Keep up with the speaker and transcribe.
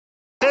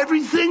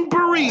Everything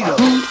burrito.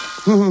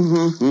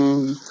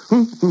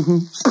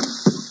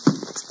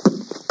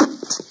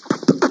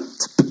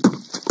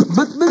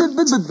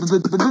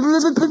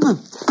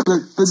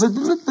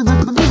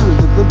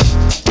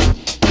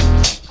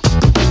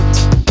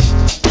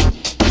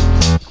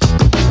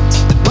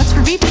 What's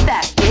for beef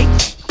fast, Jake?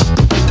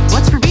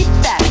 What's for beef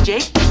fast,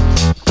 Jake?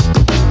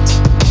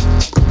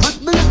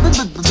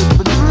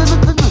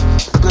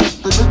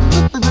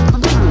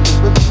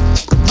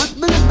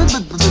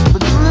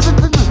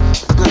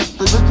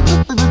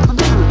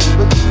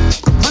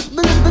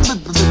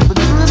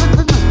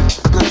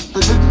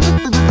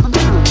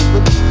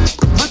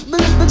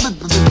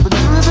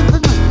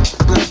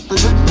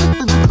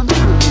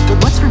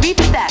 What's for beef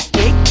fast,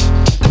 Jake?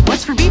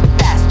 What's for beef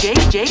fast,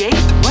 Jake? Jake?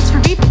 What's for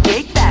beef,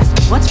 Jake?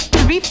 Fast. What's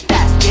for beef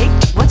fast, Jake?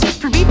 What's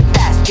for beef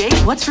fast, Jake?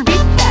 What's for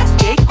beef fast,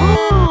 Jake?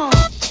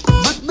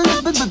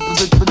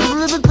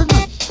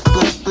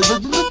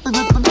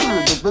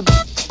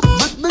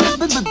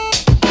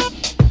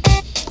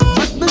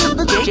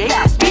 Jake,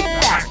 fast, beef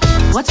fast.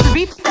 What's for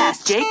beef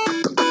fast, Jake?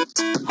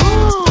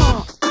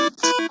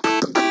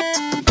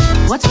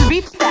 What's for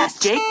beef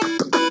fast, Jake?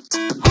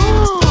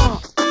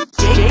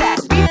 Jake,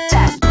 fast, beef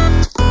fast.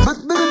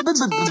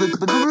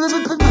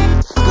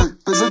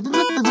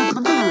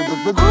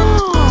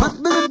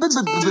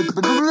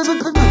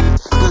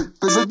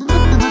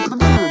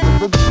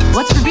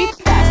 What's for beef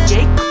fast,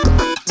 Jake?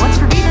 What's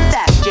for beef fast,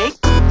 Jake?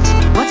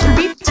 What's for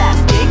beef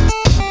fast, Jake?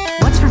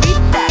 What's for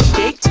beef fast,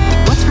 Jake?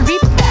 What's for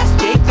beef fast,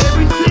 Jake?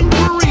 Everything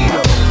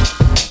burrito.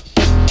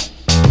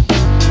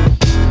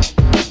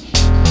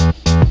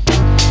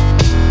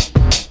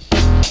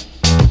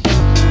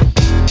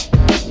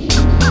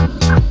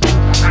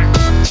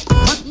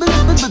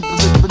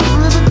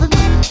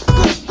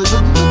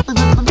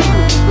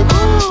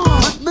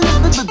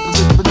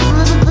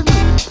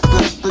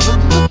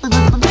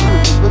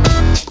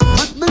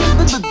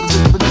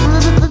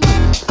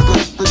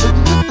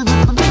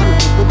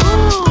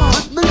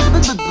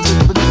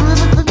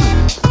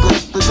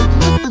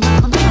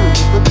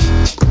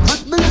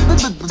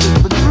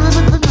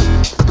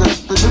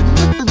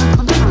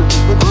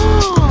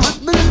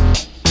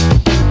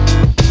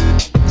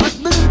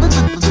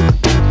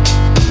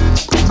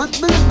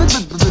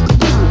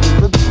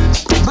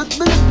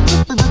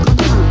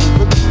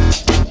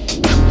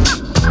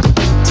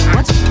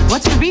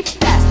 What's for beef